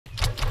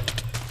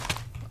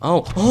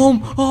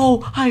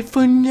Oh, I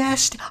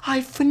finessed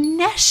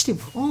him.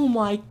 Oh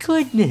my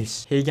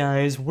goodness. Hey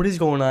guys, what is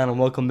going on, and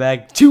welcome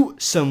back to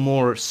some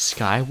more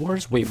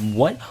Skywars. Wait,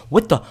 what?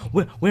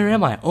 Where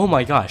am I? Oh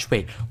my gosh,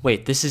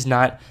 wait, this is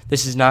not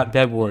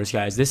Bed Wars,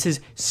 guys. This is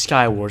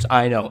Skywars.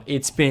 I know,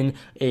 it's been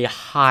a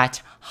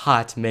hot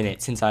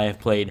minute since I have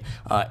played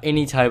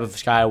any type of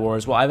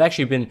Skywars. Well, I've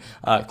actually been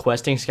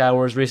questing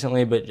Skywars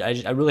recently, but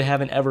I really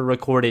haven't ever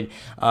recorded.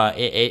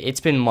 It's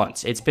been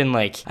months. It's been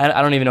like,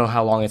 I don't even know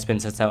how long it's been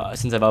since I've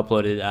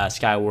uploaded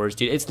Skywars,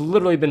 dude. It's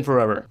literally been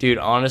forever. Dude,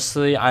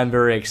 honestly, I'm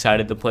very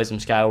excited to play some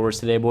Skywars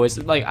today, boys.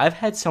 Like, I've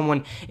had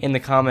someone in the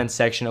comments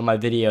section of my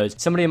videos,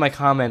 somebody in my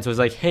comments was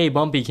like, hey,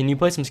 Bumpy, can you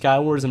play some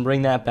Skywars and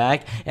bring that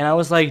back? And I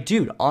was like,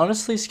 dude,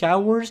 honestly,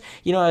 Skywars,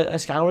 you know, a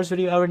Skywars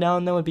video every now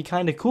and then would be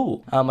kind of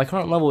cool. My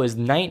current level is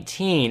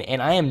 19,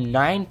 and I am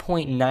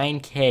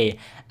 9.9k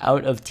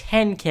out of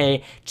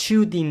 10k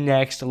to the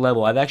next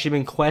level. I've actually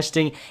been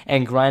questing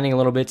and grinding a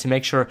little bit to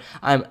make sure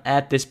I'm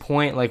at this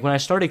point. Like, when I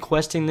started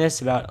questing this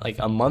about like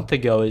a month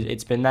ago,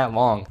 it's been that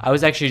long. I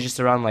was actually just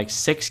around like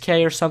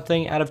 6k or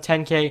something out of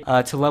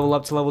 10k to level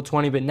up to level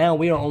 20, but now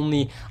we are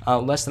only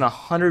less than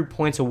 100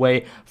 points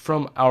away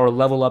from our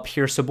level up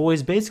here. So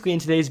boys, basically in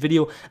today's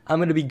video, I'm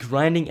going to be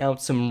grinding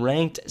out some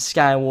ranked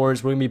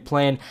Skywars. We're going to be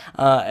playing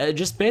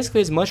just basically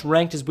as much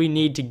ranked as we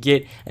need to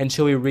get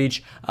until we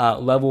reach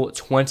level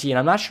 20, and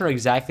I'm not sure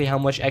exactly how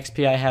much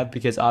XP I have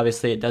because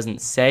obviously it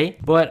doesn't say,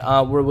 but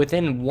we're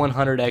within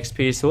 100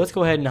 XP, so let's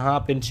go ahead and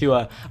hop into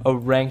a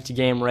ranked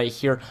game right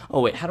here.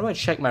 Oh wait, how do I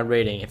check my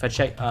rating? If I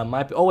check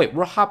oh wait,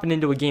 we're hopping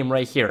into a game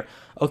right here.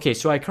 Okay,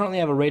 so I currently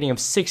have a rating of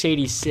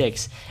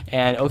 686,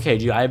 and okay,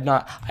 dude, I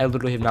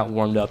literally have not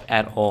warmed up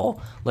at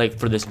all, like,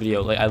 for this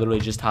video. Like, I literally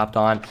just hopped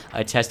on,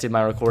 I tested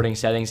my recording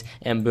settings,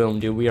 and boom,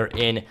 dude, we are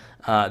in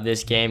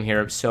this game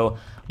here. So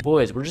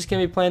boys, we're just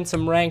gonna be playing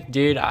some ranked,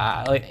 dude.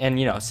 And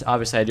you know,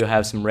 obviously I do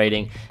have some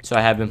rating, so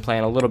I have been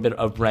playing a little bit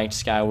of ranked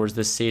Skywars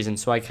this season,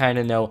 so I kind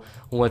of know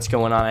what's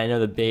going on. I know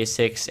the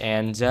basics,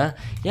 and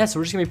yeah, so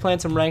we're just gonna be playing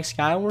some ranked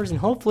Skywars, and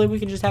hopefully we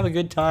can just have a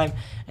good time.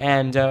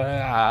 And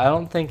I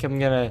don't think I'm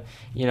gonna,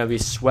 you know, be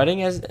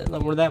sweating as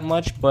that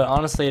much, but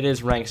honestly, it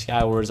is ranked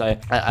Skywars.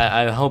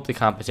 I hope the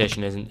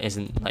competition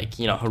isn't like,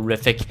 you know,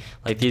 horrific.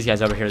 Like these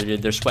guys over here,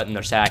 dude, they're sweating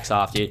their sacks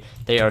off, dude.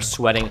 They are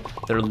sweating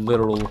their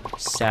literal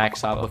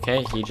sacks off.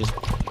 Okay, he just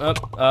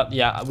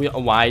yeah,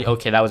 why?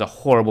 Okay, that was a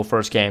horrible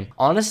first game.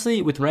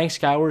 Honestly, with ranked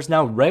Skywars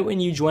now, right when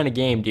you join a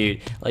game,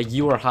 dude, like,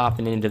 you are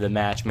hopping into the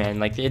match, man.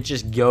 Like, it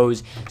just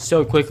goes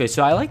so quickly.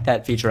 So I like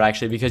that feature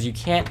actually, because you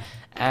can't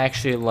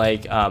actually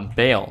like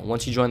bail.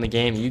 Once you join the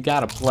game, you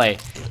gotta play.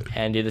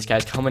 And dude, this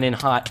guy's coming in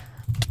hot.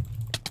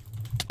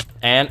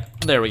 And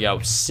there we go,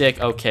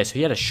 sick. Okay, so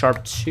he had a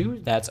sharp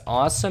 2. That's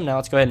awesome. Now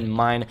let's go ahead and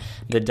mine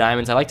the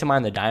diamonds. I like to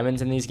mine the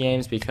diamonds in these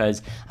games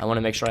because I want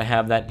to make sure I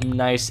have that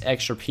nice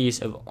extra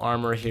piece of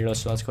armor here.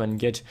 So let's go ahead and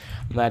get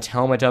that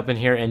helmet up in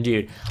here. And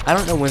dude, I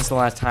don't know when's the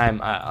last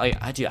time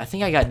I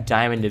think I got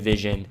Diamond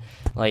Division.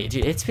 Like,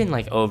 dude, it's been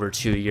like over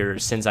 2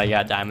 years since I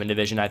got Diamond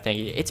Division. I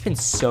think it's been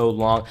so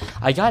long.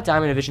 I got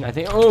Diamond Division, I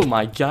think. Oh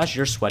my gosh,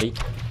 you're sweaty.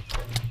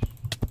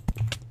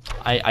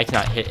 I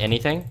cannot hit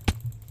anything.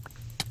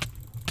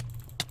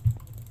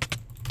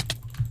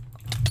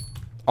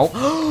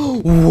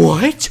 Oh,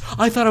 what?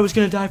 I thought I was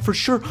gonna die for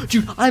sure.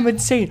 Dude, I'm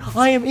insane.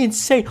 I am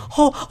insane.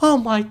 Oh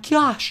my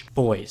gosh.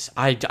 Boys,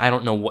 I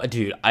don't know what,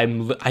 dude. I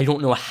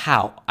don't know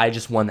how I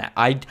just won that.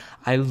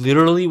 I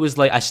literally was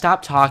like, I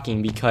stopped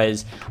talking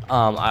because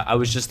I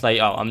was just like,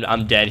 oh,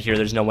 I'm dead here.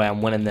 There's no way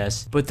I'm winning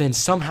this. But then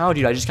somehow,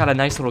 dude, I just got a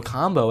nice little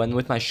combo, and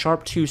with my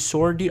sharp 2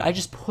 sword, dude, I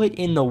just put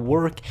in the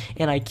work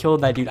and I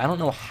killed that dude. I don't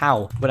know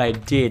how, but I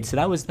did. So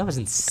that was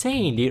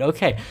insane, dude.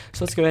 Okay,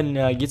 so let's go ahead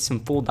and get some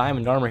full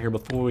diamond armor here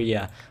before we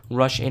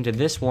rush into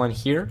this one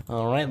here.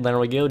 All right, there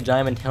we go.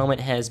 Diamond helmet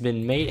has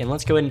been made, and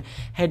let's go ahead and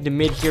head to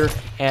mid here.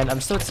 And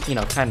I'm still, you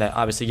know, kind of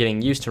obviously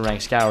getting used to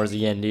ranked Skywars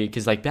again, dude,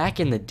 because like back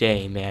in the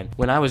day, man,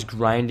 when I was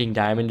grinding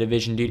Diamond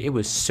Division, dude, it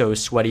was so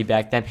sweaty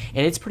back then,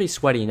 and it's pretty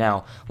sweaty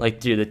now. Like,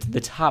 dude,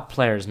 the top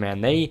players,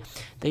 man, they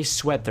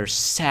sweat their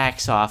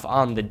sacks off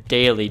on the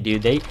daily,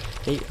 dude.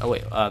 Oh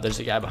wait, there's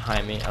a guy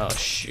behind me. Oh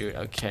shoot.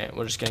 Okay,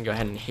 we're just gonna go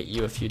ahead and hit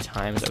you a few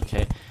times.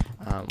 Okay.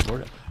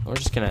 We're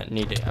just gonna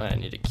need to. I'm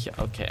gonna need to kill.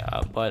 Okay,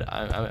 but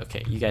I'm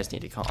okay. You guys need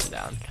to calm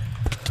down.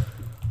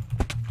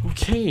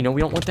 Okay, you know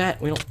we don't want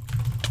that. We don't.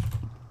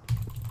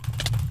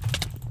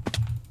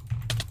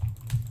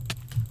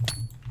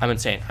 I'm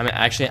insane. I mean,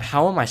 actually,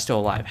 how am I still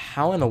alive?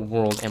 How in the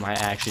world am I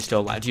actually still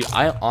alive? Dude,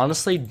 I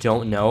honestly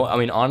don't know. I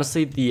mean,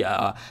 honestly, the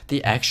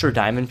extra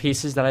diamond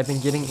pieces that I've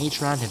been getting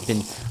each round have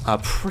been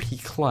pretty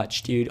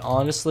clutch, dude.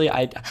 Honestly,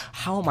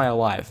 how am I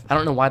alive? I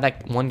don't know why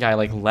that one guy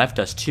like left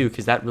us too,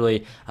 because that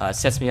really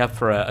sets me up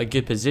for a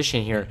good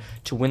position here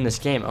to win this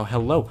game. Oh,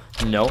 hello.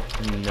 No.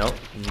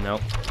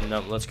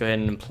 Let's go ahead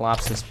and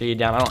plop some speed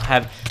down. I don't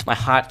have my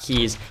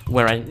hotkeys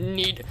where I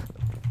need.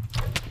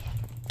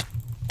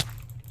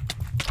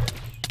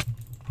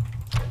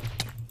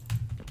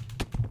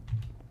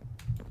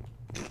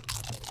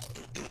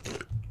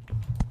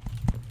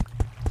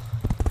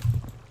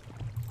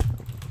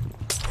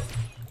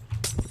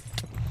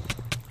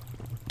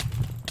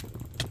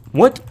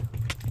 What?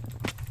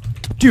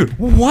 Dude,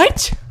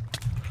 what?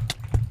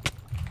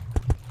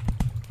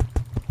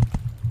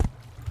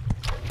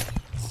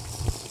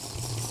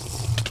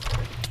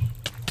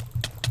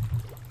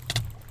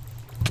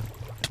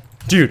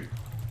 Dude.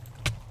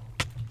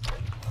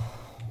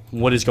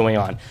 What is going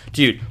on?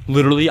 Dude,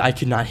 literally, I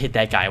could not hit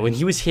that guy. When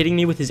he was hitting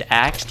me with his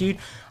axe, dude,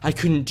 I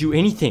couldn't do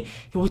anything.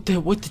 What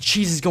the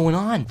cheese is going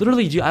on?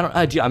 Literally, dude,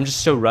 dude, I'm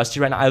just so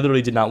rusty right now. I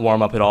literally did not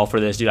warm up at all for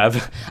this, dude.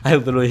 I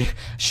literally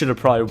should have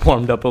probably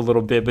warmed up a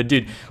little bit, but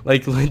dude,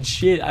 like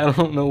legit, I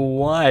don't know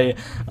why.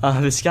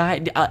 This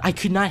guy, I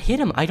could not hit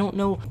him. I don't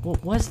know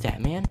what was that,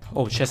 man.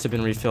 Oh, chest have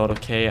been refilled.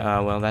 Okay,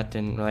 well, that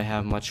didn't really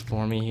have much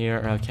for me here.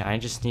 Okay, I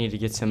just need to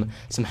get some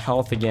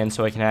health again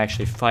so I can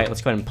actually fight.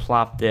 Let's go ahead and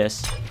plop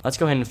this. Let's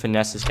go ahead and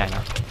finesse this guy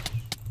now.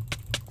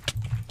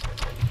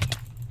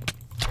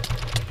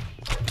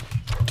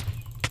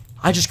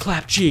 I just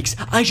clapped cheeks.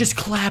 I just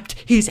clapped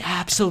his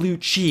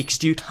absolute cheeks,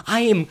 dude.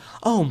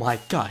 Oh my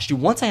gosh,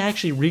 dude. Once I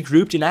actually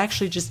regrouped and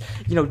actually just,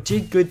 you know,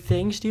 did good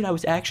things, dude, I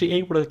was actually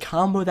able to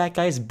combo that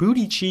guy's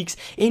booty cheeks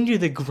into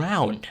the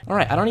ground. All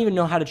right, I don't even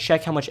know how to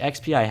check how much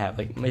XP I have.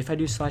 Like, if I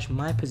do /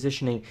 my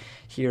positioning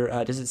here,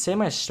 does it say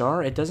my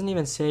star? It doesn't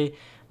even say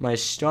my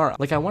star.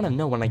 Like, I want to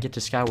know when I get to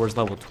Skywars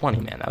level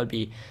 20, man. That would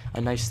be a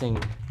nice thing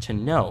to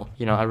know.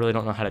 You know, I really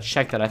don't know how to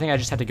check that. I think I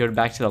just have to go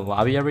back to the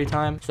lobby every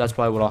time. So that's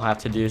probably what I'll have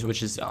to do,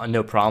 which is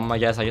no problem, I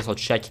guess. I guess I'll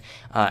check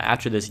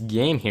after this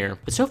game here.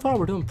 But so far,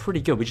 we're doing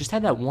pretty good. We just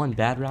had that one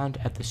bad round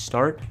at the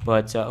start.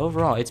 But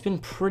overall, it's been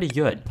pretty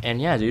good.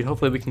 And yeah, dude,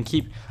 hopefully we can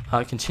keep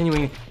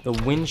continuing the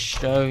win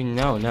show.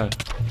 No.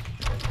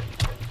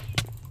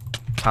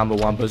 Combo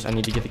wombos. I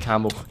need to get the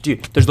combo.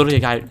 Dude, there's literally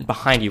a guy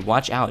behind you.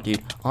 Watch out,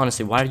 dude.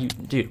 Honestly, why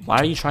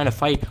are you trying to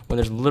fight when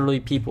there's literally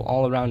people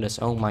all around us?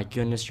 Oh my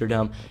goodness, you're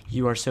dumb.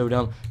 You are so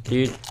dumb,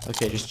 dude.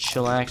 Okay, just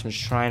chillax. I'm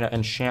just trying to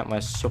enchant my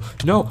soul.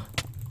 No!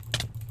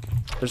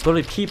 There's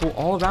literally people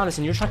all around us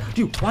and you're trying.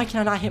 Dude, why can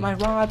I not hit my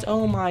rods?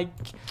 Oh my.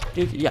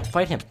 Dude, yeah,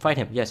 fight him.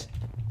 Yes.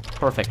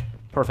 Perfect.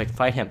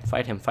 Fight him.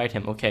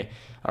 Okay.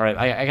 All right.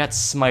 I got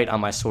smite on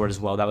my sword as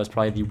well. That was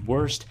probably the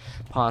worst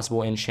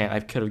possible enchant I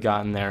could have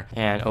gotten there.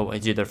 And oh,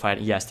 dude, they're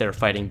fighting. Yes, they're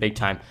fighting big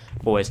time,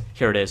 boys.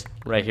 Here it is,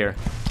 right here.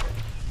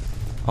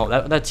 Oh,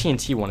 that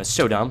TNT one is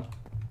so dumb.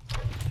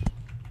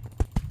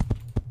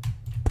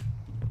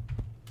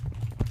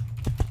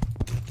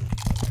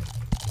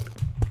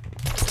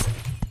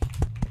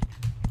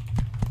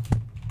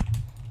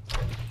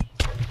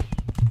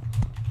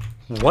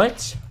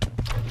 What?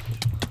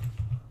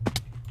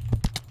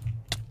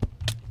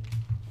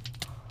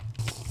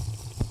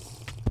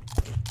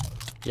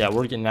 Yeah,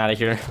 we're getting out of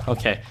here.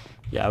 Okay.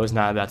 Yeah, I was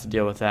not about to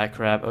deal with that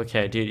crap.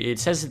 Okay, dude, it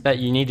says that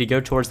you need to go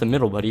towards the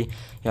middle, buddy.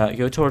 Yeah,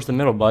 go towards the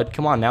middle, bud.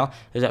 Come on now.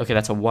 Okay,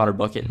 that's a water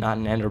bucket, not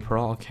an ender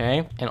pearl.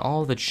 Okay. And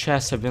all the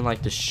chests have been,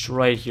 like,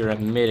 destroyed here at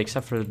mid,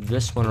 except for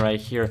this one right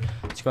here.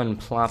 Let's go ahead and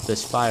plop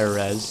this fire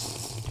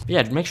res. But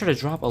yeah, make sure to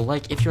drop a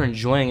like if you're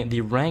enjoying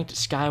the Ranked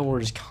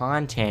Skywars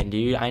content,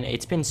 dude.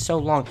 It's been so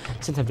long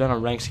since I've done a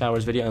Ranked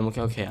Skywars video. And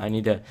okay, I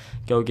need to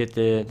go get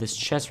this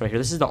chest right here.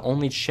 This is the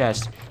only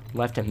chest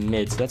left at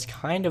mid, so that's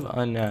kind of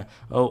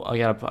oh, I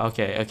gotta.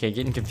 Okay,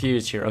 getting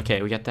confused here.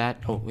 Okay, we got that.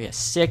 Oh, yeah,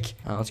 sick.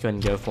 Let's go ahead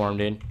and go for him,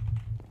 dude.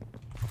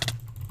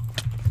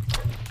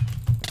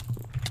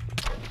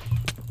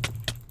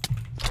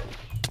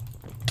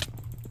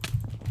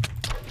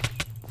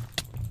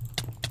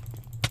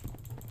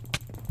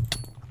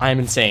 I am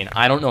insane.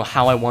 I don't know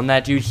how I won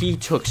that, dude. He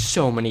took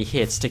so many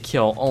hits to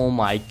kill. Oh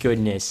my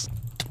goodness.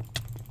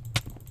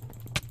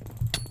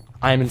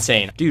 I am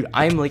insane. Dude,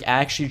 I'm like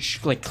actually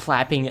like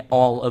clapping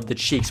all of the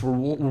cheeks. We're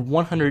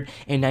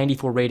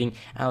 194 rating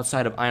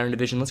outside of Iron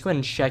Division. Let's go ahead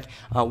and check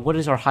what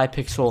is our high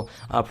pixel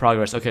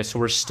progress. Okay, so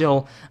we're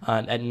still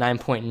at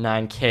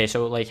 9.9k.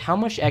 So like how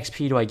much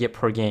XP do I get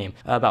per game?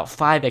 About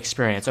 5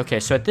 experience. Okay,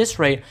 so at this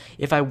rate,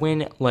 if I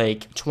win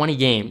like 20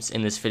 games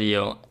in this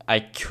video, I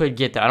could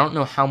get that. I don't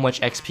know how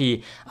much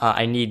XP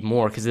I need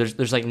more because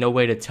there's like no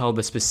way to tell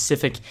the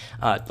specific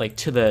like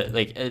to the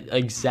like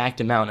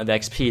exact amount of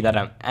XP that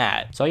I'm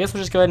at. So I guess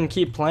we'll just go ahead and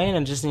keep playing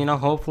and just, you know,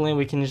 hopefully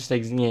we can just,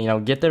 like, you know,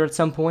 get there at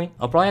some point.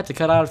 I'll probably have to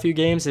cut out a few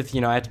games if,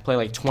 you know, I have to play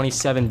like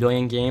 27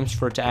 billion games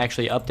for it to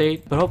actually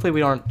update. But hopefully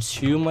we aren't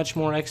too much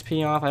more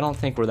XP off. I don't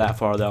think we're that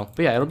far though.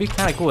 But yeah, it'll be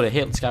kind of cool to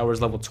hit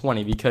Skywars level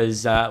 20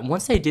 because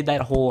once they did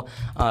that whole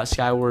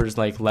Skywars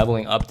like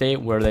leveling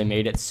update where they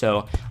made it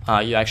so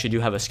you actually do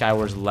have a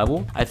Skywars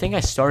level. I think I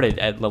started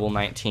at level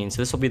 19,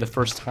 so this will be the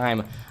first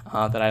time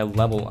that I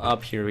level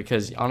up here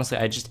because honestly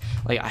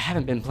I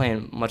haven't been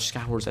playing much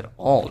Skywars at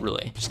all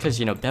really, just because,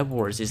 you know, Bed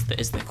Wars is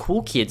the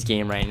cool kids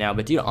game right now.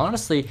 But dude,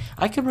 honestly,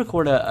 I could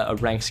record a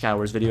Ranked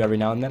Skywars video every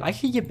now and then. I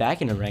could get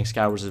back into Ranked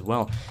Skywars as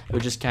well. It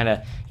would just kind of,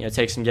 you know,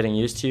 take some getting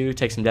used to,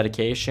 take some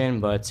dedication.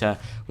 But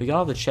we got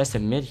all the chests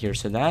in mid here,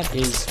 so that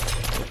is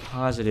a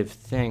positive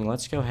thing.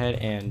 Let's go ahead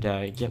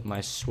and get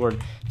my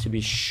sword to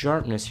be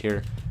sharpness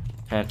here.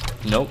 And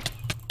nope.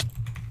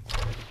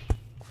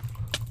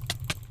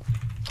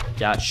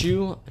 Got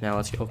you. Now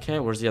let's go. Okay,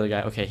 where's the other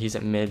guy? Okay, he's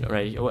at mid,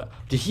 right?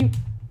 Did he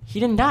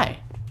didn't die.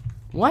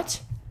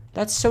 What?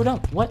 That's so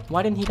dumb. What?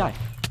 Why didn't he die?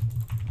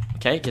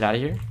 Okay, get out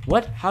of here.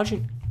 What? How'd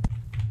you...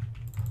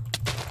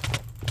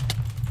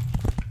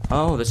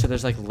 Oh, so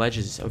there's like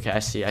ledges. Okay, I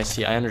see.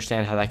 I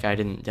understand how that guy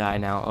didn't die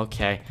now.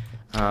 Okay.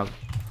 Got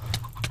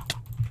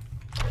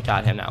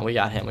him now. We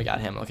got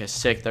him. Okay,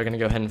 sick. They're gonna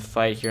go ahead and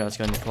fight here. Let's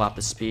go ahead and pull out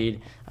the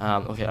speed.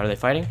 Okay, are they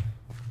fighting?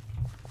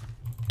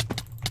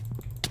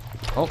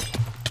 Oh.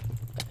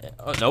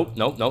 Oh, nope.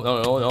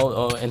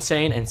 Oh,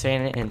 insane.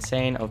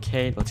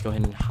 Okay, let's go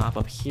ahead and hop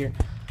up here.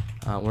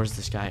 Where's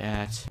this guy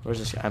at?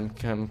 I'm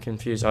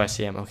confused. Oh, I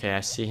see him. Okay,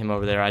 I see him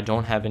over there. I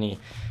don't have any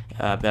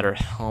better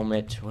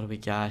helmet. What do we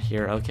got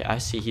here? Okay, I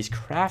see he's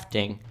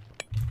crafting.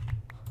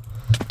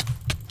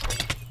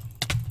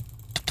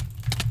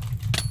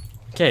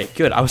 Okay,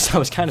 good. I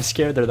was kind of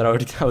scared there that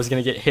I was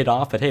gonna get hit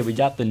off, but hey, we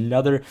got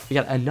another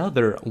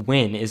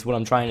win, is what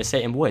I'm trying to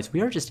say. And boys,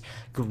 we are just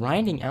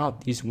grinding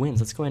out these wins.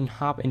 Let's go ahead and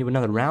hop into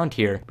another round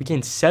here. We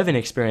gained 7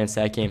 experience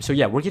that game, so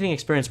yeah, we're getting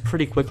experience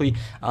pretty quickly.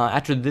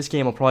 After this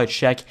game, I'll probably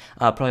check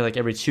probably like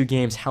every 2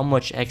 games how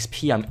much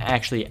XP I'm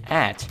actually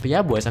at. But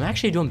yeah, boys, I'm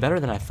actually doing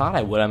better than I thought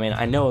I would. I mean,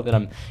 I know that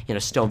I'm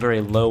still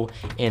very low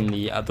in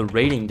the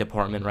rating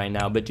department right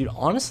now, but dude,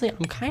 honestly,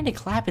 I'm kind of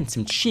clapping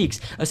some cheeks,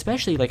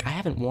 especially like I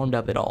haven't warmed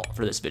up at all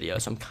for this video,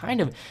 so I'm kind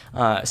of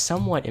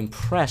somewhat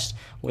impressed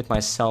with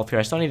myself here.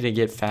 I still need to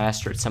get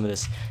faster at some of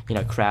this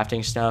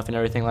crafting stuff and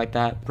everything like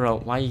that. Bro,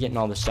 why are you getting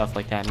all this stuff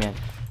like that, man?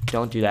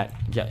 Don't do that.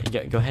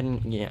 Go ahead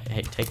and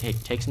hey,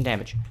 take some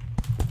damage.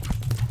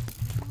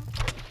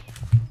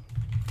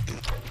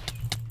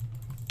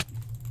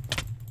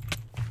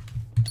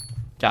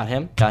 Got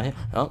him.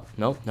 Oh,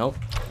 nope.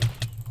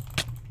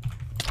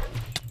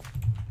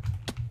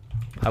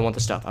 I want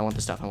the stuff.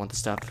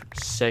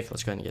 Sick.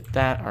 Let's go ahead and get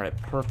that. All right,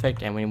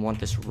 perfect. And we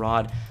want this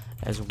rod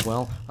as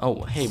well.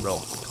 Oh, hey, bro.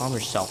 Calm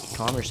yourself.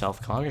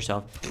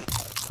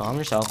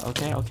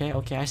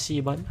 Okay. I see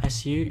you, bud. I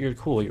see you. You're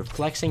cool. You're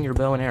flexing your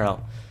bow and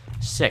arrow.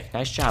 Sick.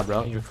 Nice job,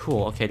 bro. You're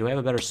cool. Okay, do I have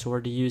a better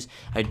sword to use?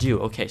 I do.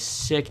 Okay,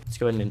 sick. Let's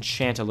go ahead and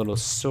enchant a little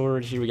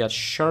sword here. We got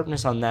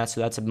sharpness on that, so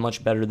that's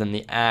much better than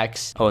the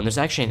axe. Oh, and there's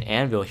actually an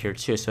anvil here,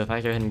 too. So if I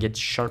go ahead and get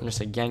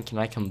sharpness again, can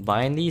I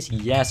combine these?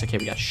 Yes. Okay,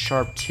 we got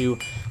sharp, too.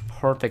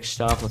 Perfect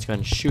stuff. Let's go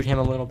ahead and shoot him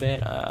a little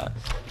bit.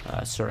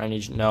 Sir, I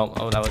need you. No.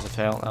 Oh, that was a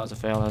fail.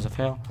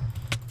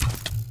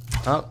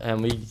 Oh,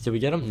 and did we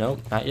get him? Nope,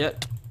 not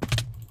yet.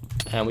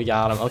 And we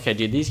got him. Okay,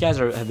 dude, these guys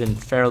have been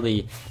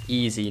fairly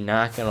easy,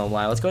 not gonna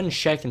lie. Let's go ahead and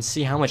check and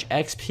see how much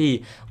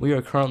XP we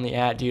are currently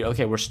at, dude.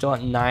 Okay, we're still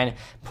at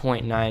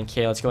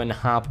 9.9k. Let's go ahead and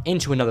hop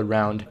into another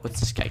round.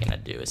 What's this guy gonna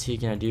do? Is he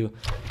gonna do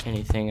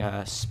anything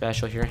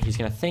special here? He's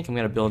gonna think I'm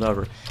gonna build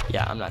over.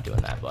 Yeah, I'm not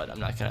doing that, bud.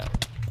 I'm not gonna.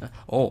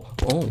 Oh.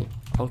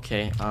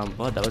 Okay,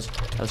 bud, that was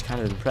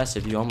kind of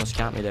impressive. You almost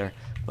got me there,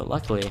 but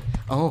luckily.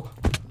 Oh,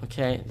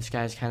 okay. This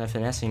guy's kind of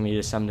finessing me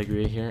to some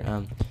degree here.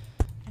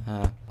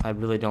 I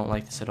really don't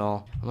like this at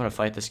all. I'm gonna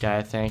fight this guy,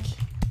 I think.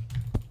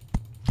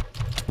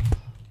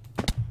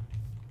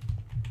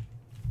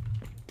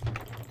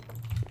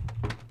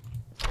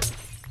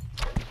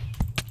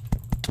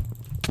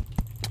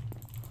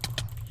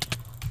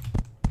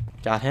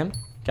 Got him.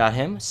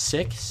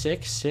 Sick.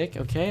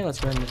 Okay, let's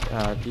go ahead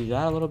and do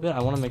that a little bit.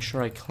 I want to make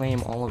sure I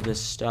claim all of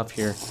this stuff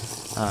here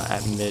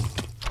at mid.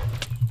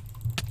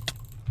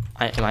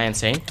 Am I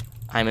insane?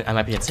 I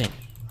might be insane.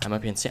 I'm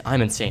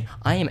insane.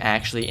 I am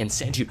actually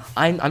insane, dude.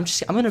 I'm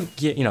gonna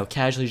get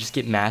casually just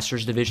get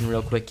Masters Division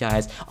real quick,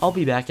 guys. I'll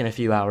be back in a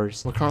few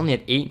hours. We're currently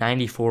at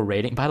 894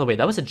 rating. By the way,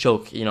 that was a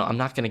joke. I'm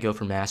not gonna go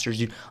for Masters,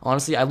 dude.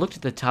 Honestly, I looked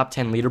at the top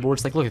 10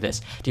 leaderboards. Like, look at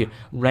this, dude.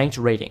 Ranked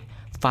rating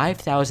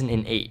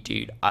 5,008,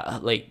 dude.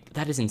 Like,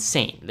 that is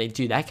insane.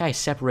 Dude, that guy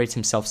separates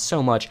himself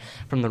so much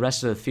from the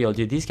rest of the field,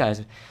 dude. These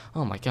guys,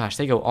 oh my gosh,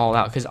 they go all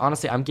out. Because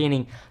honestly, I'm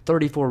gaining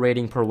 34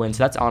 rating per win,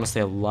 so that's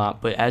honestly a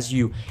lot. But as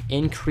you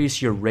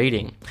increase your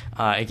rating,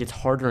 it gets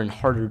harder and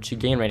harder to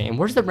gain rating. And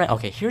where's the rank?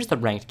 Okay, here's the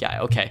ranked guy.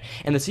 Okay,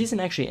 and the season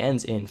actually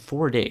ends in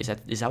 4 days.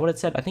 Is that what it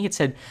said? I think it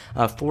said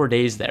 4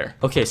 days there.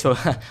 Okay, so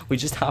we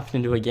just hopped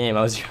into a game.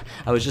 I was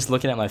just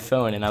looking at my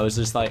phone, and I was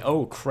just like,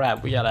 oh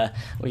crap, we got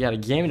a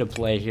game to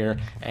play here.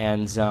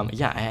 And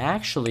yeah, I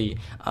actually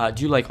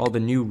do like all the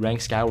new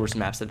Ranked Skywars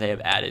maps that they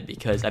have added,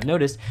 because I've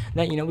noticed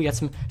that we got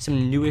some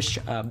newish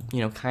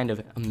kind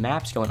of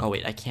maps going. Oh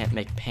wait, I can't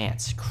make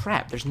pants.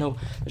 Crap, there's not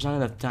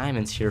enough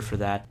diamonds here for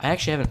that. I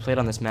actually haven't played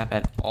on this map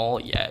at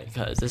all yet,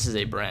 because this is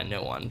a brand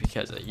new one,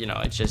 because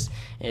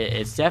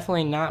it's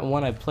definitely not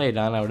one I've played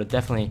on. I would have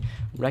definitely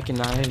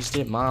recognized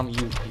it. Mom,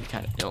 you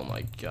kind of, oh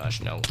my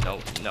gosh, no,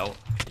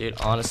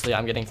 dude, honestly,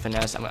 I'm getting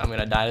finessed. I'm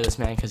gonna die to this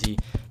man because he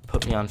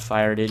put me on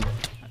fire, dude.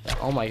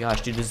 Oh my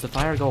gosh, dude, does the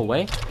fire go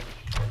away?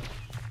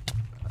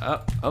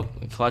 Oh,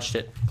 we clutched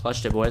it,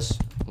 boys.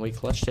 We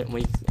clutched it, and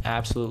we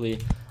absolutely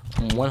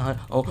 100.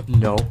 Oh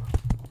no.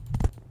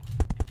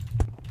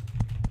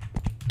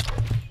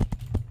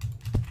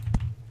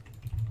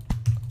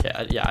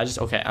 Yeah,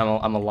 okay,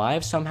 I'm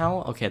alive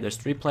somehow. Okay, there's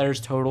 3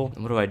 players total.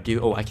 And what do I do?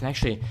 Oh, I can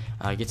actually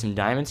get some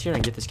diamonds here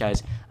and get this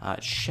guy's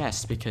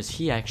chest, because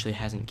he actually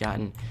hasn't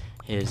gotten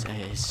his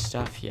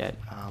stuff yet.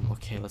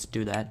 Okay, let's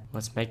do that.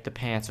 Let's make the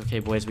pants. Okay,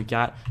 boys, we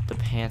got the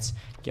pants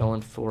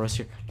going for us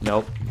here.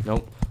 Nope,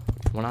 nope.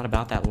 We're not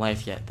about that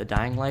life yet. The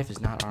dying life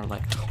is not our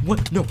life.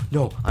 What? No,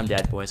 no. I'm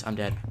dead, boys. I'm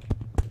dead.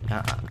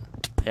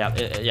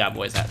 Yeah,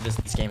 boys.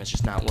 This game is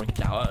just not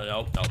working out.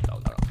 No.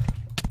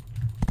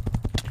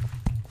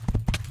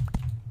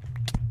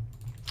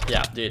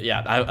 Yeah, dude,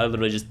 yeah, I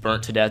literally just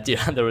burnt to death, dude.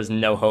 There was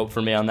no hope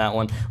for me on that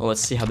one. Well, let's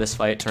see how this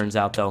fight turns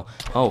out, though.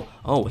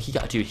 Oh, he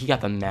got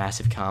the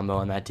massive combo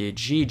on that, dude.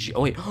 GG.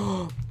 Oh, wait,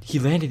 he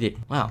landed it.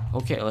 Wow,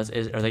 okay, are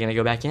they gonna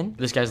go back in?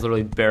 This guy's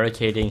literally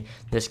barricading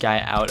this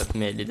guy out of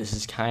mid, dude. This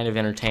is kind of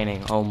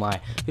entertaining. Oh,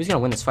 my. Who's gonna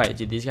win this fight,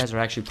 dude? These guys are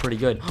actually pretty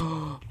good.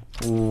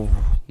 Oh,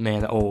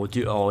 man, oh,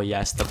 dude, oh,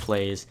 yes, the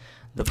plays.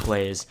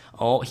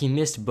 Oh, he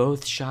missed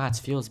both shots.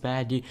 Feels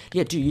bad, dude.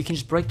 Yeah, dude, you can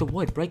just break the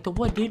wood, dude. Break the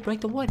wood.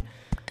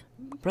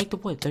 Break the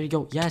wood. There you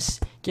go. Yes.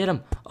 Get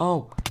him.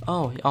 Oh,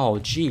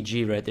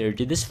 GG right there,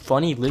 dude. This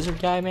funny lizard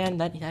guy, man,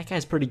 that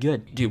guy's pretty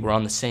good. Dude, we're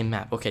on the same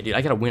map. Okay, dude,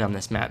 I gotta win on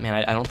this map, man.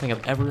 I don't think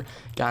I've ever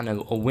gotten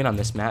a win on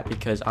this map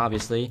because,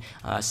 obviously,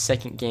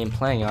 second game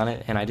playing on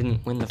it, and I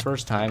didn't win the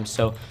first time.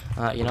 So,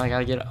 you know, I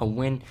gotta get a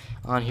win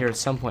on here at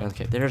some point.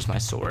 Okay, there's my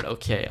sword.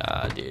 Okay,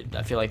 dude,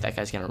 I feel like that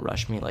guy's gonna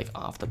rush me, like,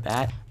 off the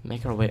bat.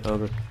 Make our way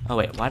over. Oh,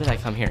 wait, why did I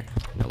come here?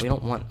 No, we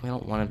don't want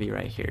to be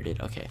right here, dude.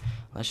 Okay,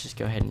 let's just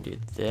go ahead and do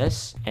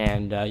this.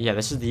 And, yeah,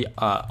 this is the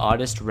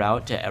oddest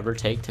route to ever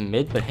take to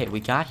mid, but hey, we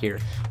got here,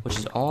 which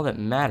is all that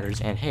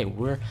matters. And hey,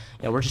 we're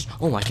just,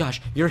 oh my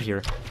gosh, you're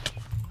here.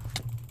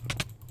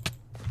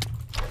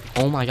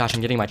 Oh my gosh,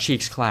 I'm getting my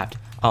cheeks clapped.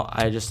 Oh,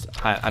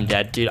 I'm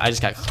dead, dude. I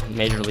just got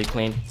majorly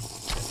clean.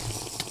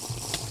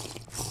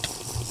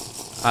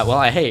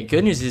 Well, hey,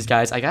 good news is,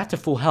 guys, I got to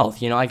full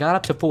health. You know, I got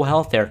up to full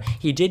health there.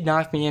 He did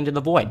knock me into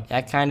the void.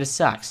 That kind of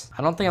sucks.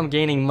 I don't think I'm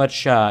gaining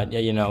much,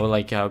 you know,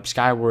 like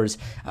Skywars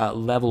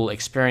level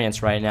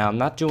experience right now. I'm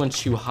not doing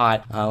too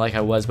hot like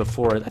I was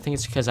before. I think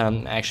it's because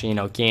I'm actually, you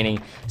know,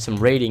 gaining some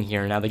rating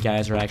here. Now the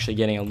guys are actually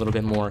getting a little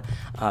bit more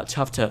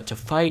tough to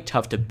fight,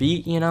 tough to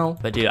beat, you know.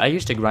 But, dude, I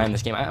used to grind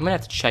this game. I'm going to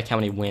have to check how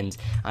many wins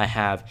I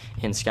have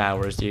in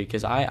Skywars, dude,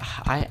 because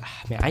man,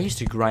 I used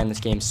to grind this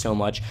game so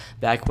much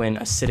back when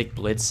Acidic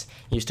Blitz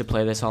used to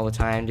play this all the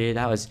time, dude.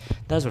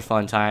 Those were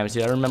fun times,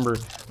 dude. I remember,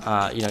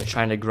 you know,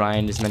 trying to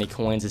grind as many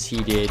coins as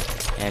he did,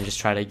 and just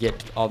try to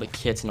get all the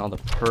kits and all the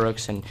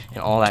perks and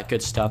all that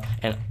good stuff.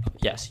 And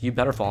yes, you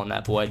better fall in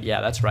that void.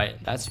 Yeah, that's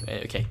right. That's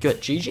okay.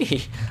 Good.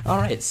 GG. All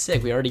right,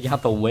 sick. We already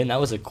got the win. That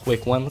was a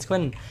quick one. Let's go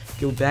ahead and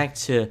go back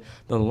to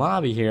the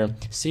lobby here.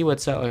 See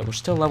what's up. We're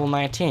still level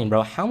 19,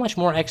 bro. How much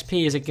more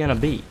XP is it gonna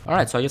be? All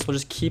right, so I guess we'll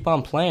just keep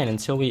on playing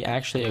until we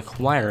actually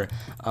acquire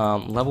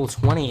level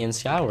 20 in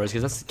Skywars,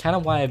 because that's kind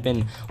of why I've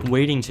been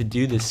waiting to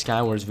do this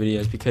Skywars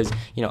videos, because,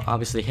 you know,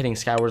 obviously hitting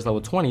Skywars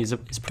level 20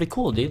 is pretty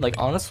cool, dude. Like,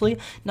 honestly,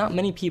 not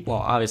many people,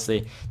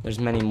 obviously there's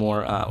many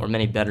more or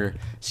many better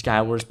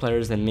Skywars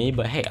players than me,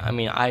 but hey, I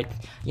mean,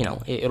 you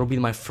know, it'll be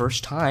my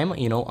first time,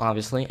 you know,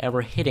 obviously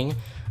ever hitting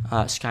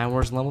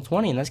Skywars level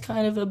 20, and that's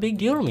kind of a big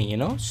deal to me, you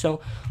know.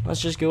 So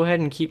let's just go ahead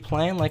and keep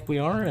playing like we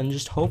are, and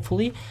just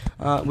hopefully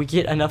we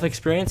get enough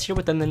experience here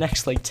within the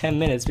next like 10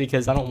 minutes,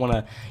 because I don't want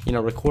to, you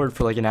know, record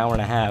for like an hour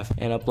and a half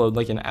and upload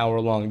like an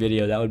hour-long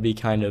video. That would be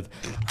kind of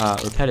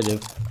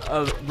repetitive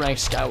of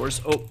Ranked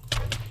Skywars. Oh,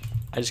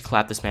 I just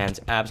clapped this man's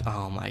abs.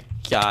 Oh my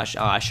gosh.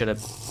 Oh, I should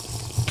have.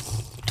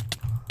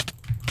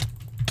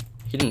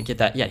 He didn't get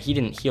that. Yeah, he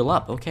didn't heal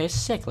up. Okay,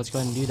 sick. Let's go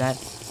ahead and do that.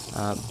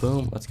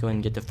 Boom. Let's go ahead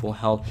and get to full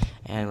health,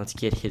 and let's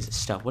get his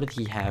stuff. What did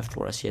he have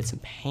for us? He had some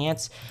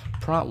pants.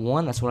 Prompt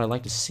 1. That's what I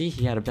like to see.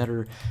 He had a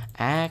better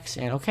axe,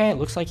 and okay, it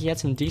looks like he had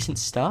some decent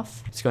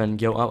stuff. Let's go ahead and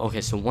go up. Okay,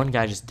 so one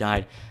guy just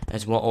died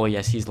as well. Oh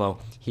yes, he's low.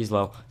 He's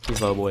low,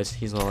 boys.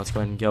 He's low. Let's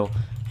go ahead and go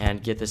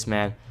and get this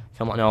man.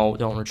 Come on. No,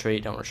 don't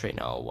retreat. Don't retreat.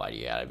 No, why do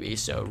you gotta be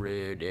so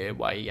rude, dude?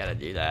 Why you gotta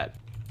do that?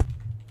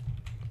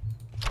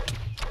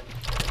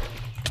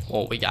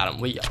 Oh, we got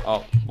him.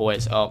 Oh,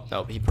 boys. Oh,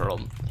 no, he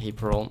pearled. He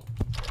pearled.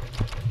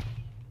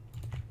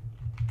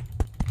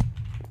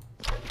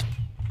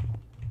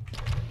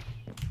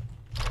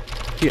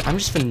 Dude, I'm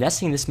just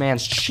finessing this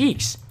man's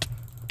cheeks.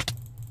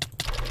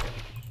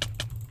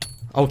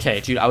 Okay,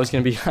 dude, I was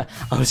gonna be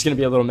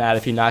a little mad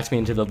if he knocked me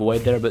into the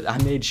void there, but I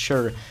made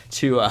sure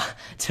to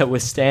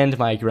withstand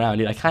my ground,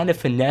 dude. I kind of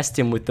finessed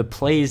him with the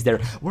plays there.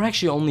 We're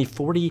actually only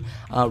 40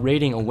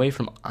 rating away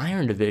from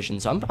Iron Division,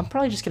 so I'm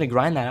probably just gonna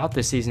grind that out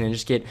this season and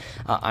just get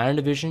Iron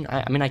Division.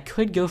 I mean, I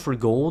could go for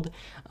gold.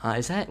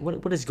 Is that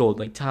what is gold,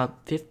 like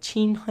top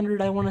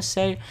 1500? I want to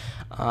say.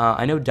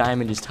 I know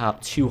diamond is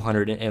top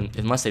 200, and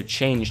unless they've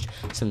changed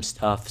some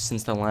stuff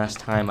since the last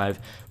time I've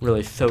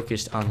really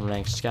focused on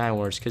Ranked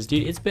Skywars, because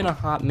dude, it's been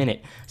a hot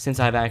minute since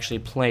I've actually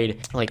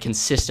played like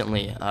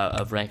consistently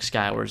of Ranked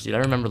Skywars, dude. I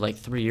remember like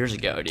 3 years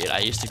ago, dude, I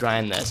used to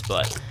grind this,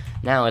 but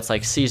now it's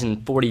like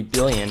season 40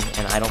 billion,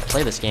 and I don't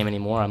play this game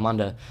anymore. I'm on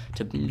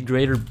to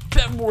greater,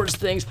 better, worse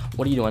things.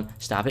 What are you doing?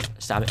 Stop it!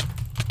 Stop it!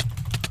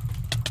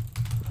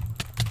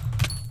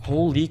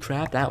 Holy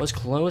crap, that was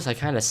close. I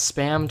kind of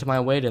spammed my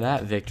way to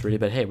that victory,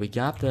 but hey, we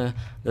got the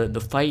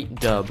fight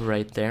dub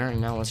right there. And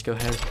now let's go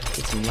ahead and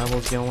get some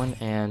levels going.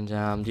 And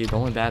dude, the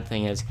only bad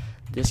thing is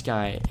this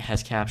guy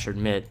has captured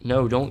mid.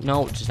 No, don't,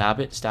 no, stop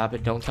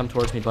it, don't come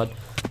towards me, bud.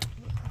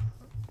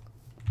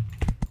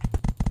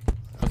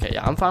 Okay,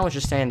 yeah, I'm fine with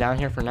just staying down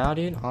here for now,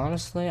 dude.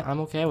 Honestly,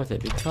 I'm okay with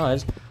it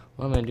because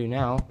what I'm gonna do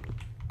now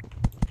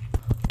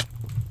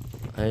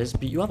is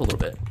beat you up a little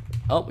bit.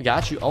 Oh, we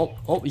got you.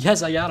 Oh,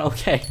 yes, I got it.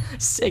 Okay,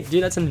 sick,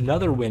 dude. That's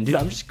another win, dude.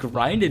 I'm just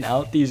grinding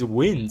out these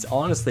wins,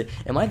 honestly.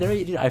 Am I there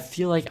yet, dude? I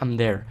feel like I'm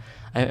there.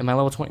 Am I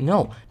level 20?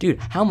 No, dude,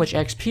 how much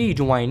XP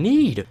do I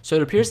need? So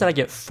it appears that I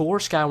get 4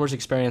 Skywars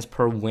experience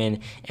per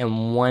win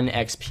and 1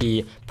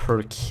 XP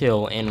per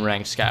kill in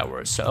Ranked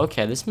Skywars. So,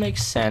 okay, this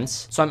makes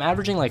sense. So I'm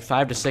averaging like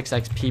 5 to 6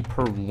 XP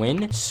per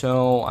win.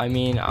 So, I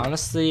mean,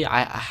 honestly,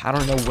 I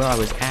don't know where I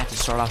was at to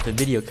start off the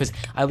video because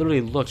I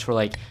literally looked for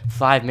like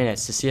 5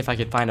 minutes to see if I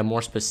could find a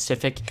more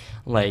specific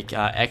like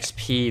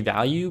XP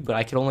value, but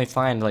I could only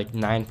find like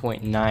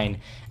 9.9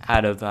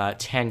 out of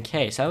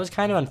 10k, so that was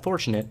kind of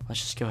unfortunate.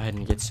 Let's just go ahead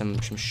and get some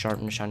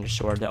sharpness on your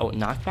sword. Oh,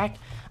 knockback?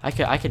 I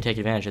could take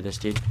advantage of this,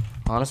 dude.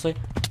 Honestly,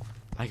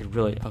 I could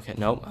really. Okay,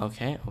 nope.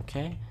 Okay.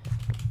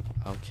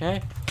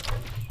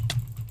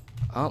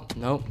 Oh,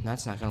 nope,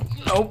 that's not gonna.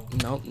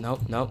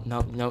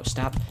 Nope.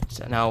 Stop.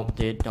 No,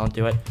 dude, don't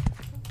do it.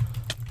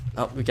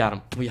 Oh, we got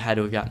him. We had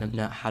to have gotten him.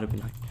 No, how did we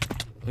not?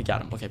 We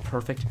got him. Okay,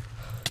 perfect.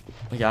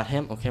 We got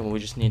him. Okay, well, we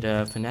just need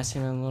to finesse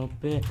him a little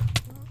bit.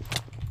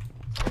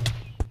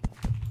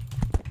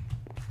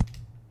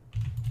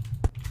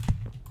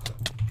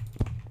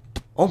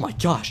 Oh my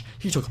gosh,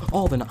 he took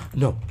all the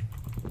no.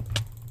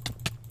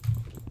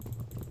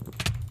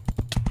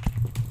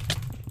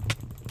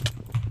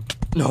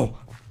 No.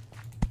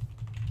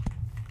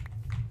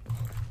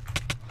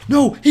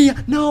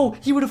 No,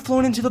 he would have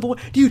flown into the void.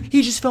 Dude,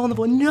 he just fell in the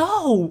void.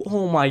 No.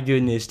 Oh my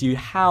goodness, dude.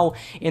 How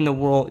in the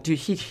world? Dude,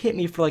 he hit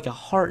me for like 1.5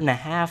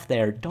 hearts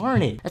there.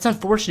 Darn it. That's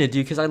unfortunate,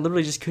 dude, because I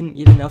literally just couldn't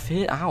get enough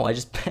hit. Ow, I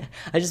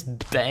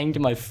just banged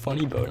my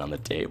funny bone on the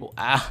table.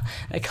 Ah,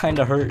 that kind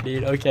of hurt,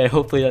 dude. Okay,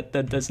 hopefully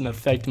that doesn't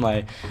affect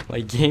my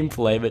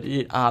gameplay, but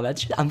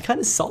I'm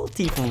kind of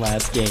salty from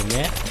last game,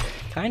 man.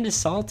 Kind of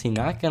salty,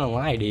 not gonna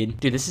lie, dude.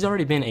 Dude, this has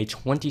already been a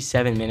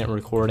 27-minute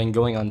recording,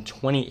 going on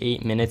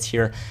 28 minutes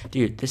here.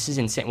 Dude, this is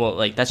insane. Well,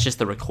 like, that's just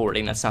the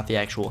recording. That's not the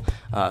actual,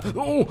 I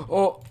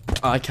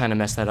kind of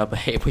messed that up, but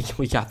hey,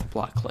 we got the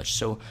block clutch,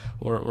 so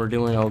we're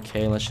doing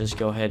okay. Let's just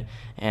go ahead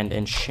and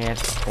enchant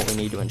what we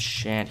need to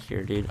enchant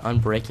here, dude.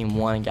 Unbreaking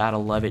 1, gotta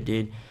love it,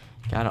 dude.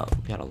 Gotta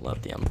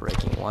love the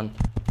unbreaking 1.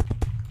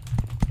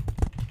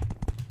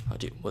 Oh,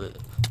 dude, what is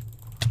it?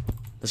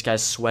 This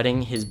guy's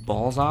sweating his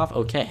balls off.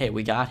 Okay, hey,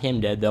 we got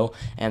him dead, though.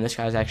 And this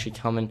guy's actually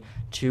coming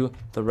to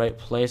the right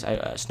place.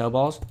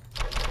 Snowballs.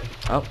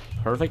 Oh,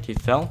 perfect. He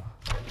fell.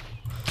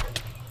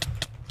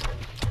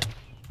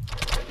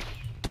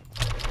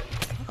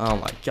 Oh,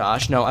 my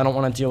gosh. No, I don't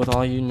want to deal with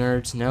all you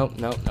nerds. No.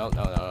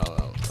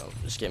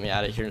 Just get me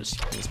out of here.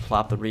 Just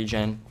plop the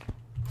regen.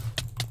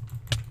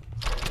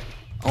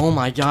 Oh,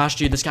 my gosh,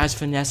 dude. This guy's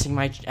finessing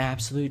my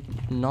absolute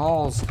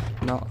nulls.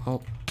 No,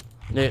 oh.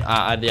 Dude,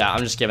 yeah,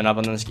 I'm just giving up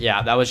on this.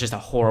 Yeah, that was just a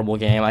horrible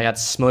game. I got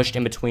smushed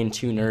in between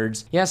 2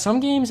 nerds. Yeah, some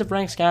games of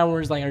Ranked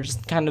Skywars, like, are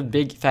just kind of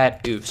big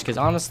fat oofs. Because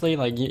honestly,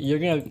 like, you're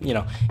gonna,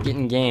 get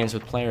in games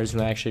with players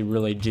who actually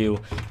really do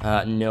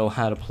know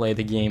how to play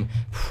the game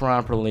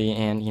properly.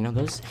 And,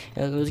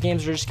 those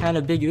games are just kind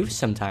of big oofs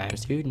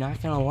sometimes, dude.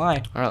 Not gonna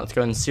lie. All right, let's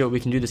go ahead and see what we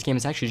can do. This game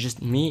is actually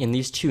just me and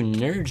these 2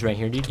 nerds right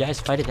here, dude. Guys,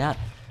 fight it out.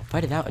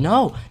 Fight it out.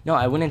 No,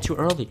 I went in too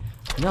early.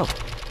 No.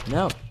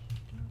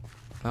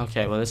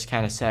 Okay, well, this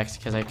kind of sucks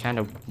because I kind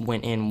of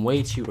went in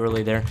way too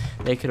early there.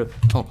 They could have.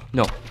 Oh,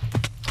 no.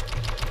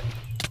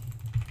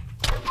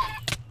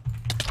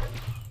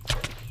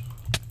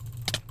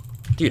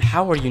 Dude,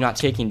 how are you not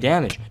taking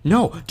damage?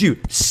 No,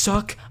 dude,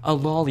 suck a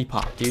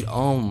lollipop, dude.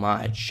 Oh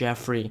my,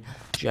 Jeffrey.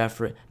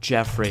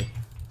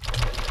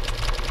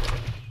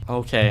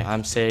 Okay,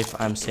 I'm safe.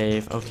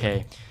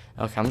 Okay,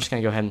 I'm just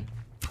gonna go ahead and.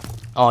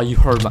 Oh, you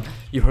heard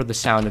the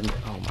sound of.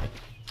 Oh my.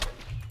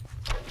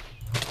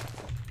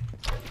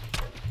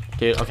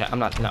 Dude, okay, I'm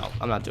not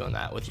doing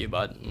that with you,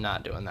 bud.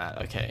 Not doing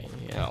that, okay,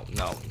 no.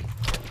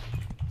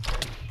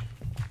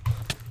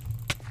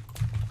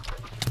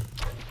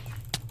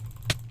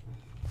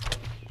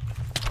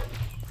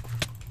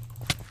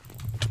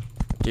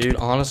 Dude,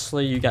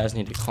 honestly, you guys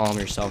need to calm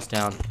yourselves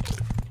down.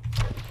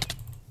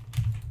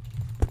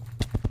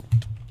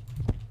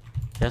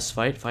 Yes,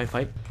 fight.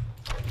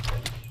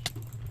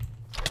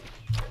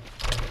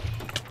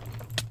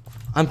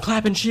 I'm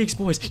clapping cheeks,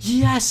 boys.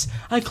 Yes,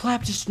 I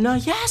clapped just now.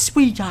 Yes,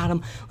 we got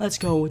him. Let's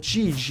go.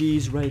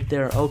 GG's right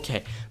there.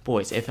 Okay,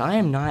 boys, if I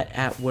am not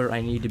at where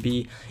I need to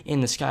be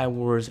in the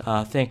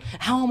Skywars thing,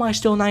 how am I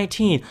still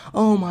 19?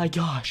 Oh my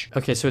gosh.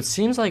 Okay, so it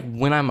seems like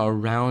when I'm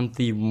around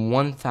the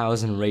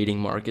 1,000 rating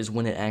mark is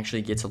when it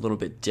actually gets a little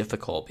bit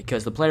difficult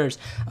because the players,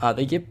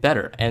 they get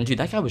better. And dude,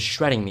 that guy was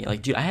shredding me.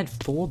 Like, dude, I had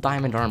full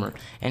diamond armor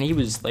and he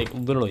was like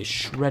literally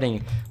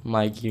shredding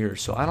my gear.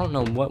 So I don't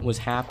know what was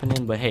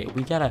happening, but hey,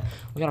 we gotta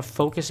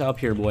focus up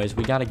here, boys.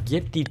 We gotta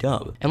get the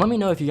dub. And let me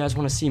know if you guys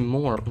want to see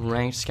more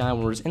Ranked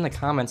Skywars in the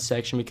comments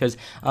section because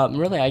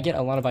really I get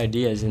a lot of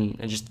ideas and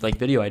just like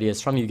video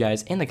ideas from you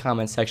guys in the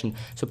comments section.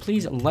 So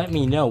please let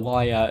me know while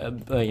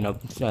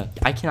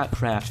I cannot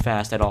craft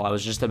fast at all. I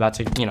was just about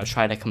to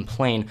try to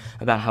complain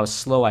about how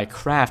slow I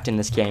craft in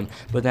this game,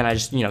 but then I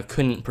just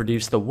couldn't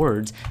produce the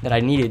words that I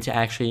needed to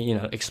actually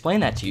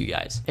explain that to you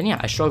guys. And yeah,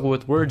 I struggle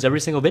with words every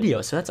single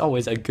video, so that's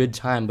always a good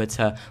time. But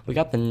we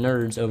got the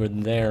nerds over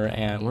there,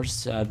 and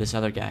where's this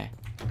other guy?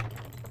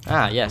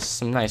 Ah, yes,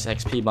 some nice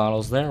XP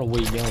bottles. There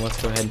we go.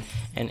 Let's go ahead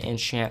and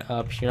enchant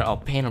up here. Oh,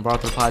 pain of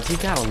arthropods. You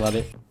gotta love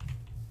it.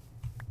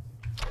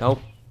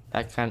 Nope.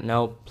 That kind of,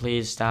 nope.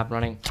 Please stop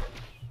running.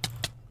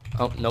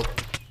 Oh, nope.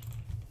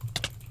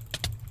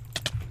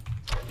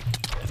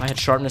 If I had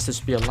sharpness,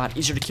 this would be a lot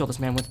easier to kill this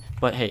man with.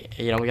 But hey,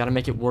 we gotta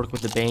make it work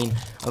with the bane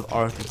of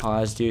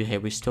arthropods, dude. Hey,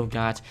 we still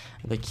got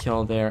the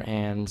kill there,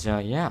 and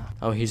yeah.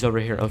 Oh, he's over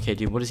here. Okay,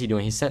 dude, what is he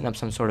doing? He's setting up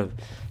some sort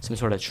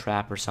of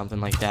trap or something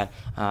like that.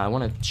 I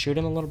want to shoot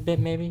him a little bit,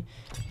 maybe.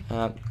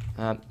 No,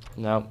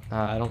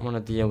 I don't want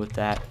to deal with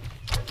that.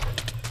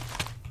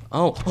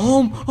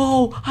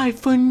 Oh, I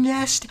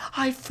finessed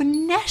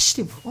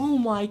him. Oh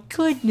my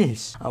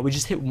goodness. We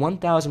just hit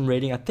 1,000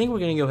 rating. I think we're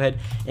gonna go ahead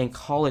and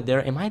call it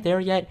there. Am I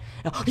there yet?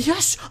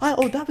 Yes,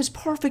 oh, that was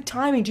perfect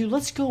timing, dude.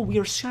 Let's go. We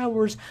are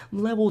Skywars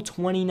level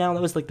 20 now.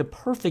 That was like the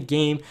perfect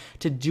game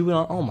to do it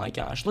on. Oh my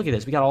gosh, look at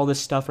this. We got all this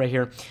stuff right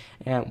here.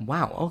 And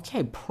wow,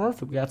 okay,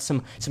 perfect. We got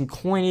some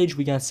coinage.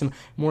 We got some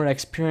more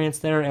experience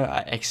there.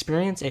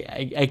 Experience.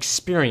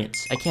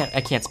 I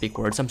can't speak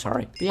words. I'm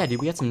sorry. But yeah, dude,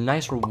 we got some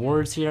nice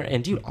rewards here.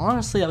 And dude,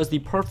 honestly, that was the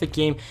perfect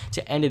game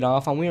to end it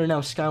off on. We are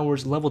now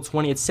Skywars level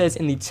 20. It says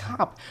in the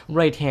top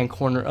right-hand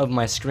corner of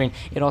my screen.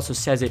 It also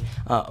says it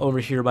over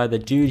here by the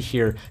dude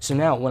here. So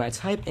now, when I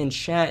type in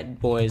chat,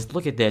 boys,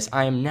 look at this.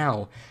 I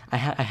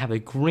have a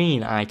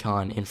green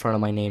icon in front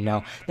of my name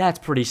now. That's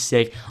pretty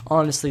sick.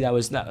 Honestly,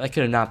 that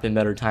could have not been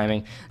better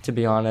timing, to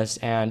be honest.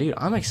 And dude,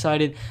 I'm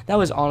excited. That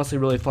was honestly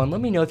really fun.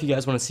 Let me know if you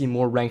guys want to see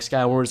more Ranked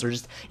Skywars or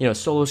just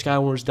solo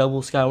Skywars,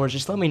 double Skywars.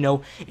 Just let me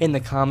know in the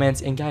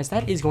comments. And guys,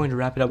 that is going to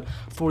wrap it up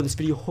for this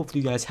video.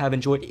 Hopefully you guys have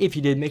enjoyed. If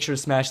you did, make sure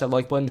to smash that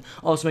like button.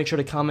 Also make sure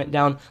to comment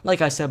down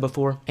like I said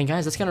before. And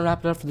guys, that's gonna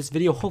wrap it up for this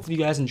video. Hopefully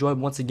you guys enjoyed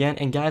once again.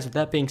 And guys, with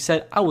that being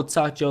said, I will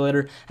talk to you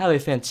later. Have a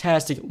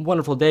fantastic,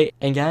 wonderful day.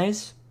 And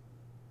guys,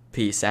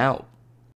 peace out.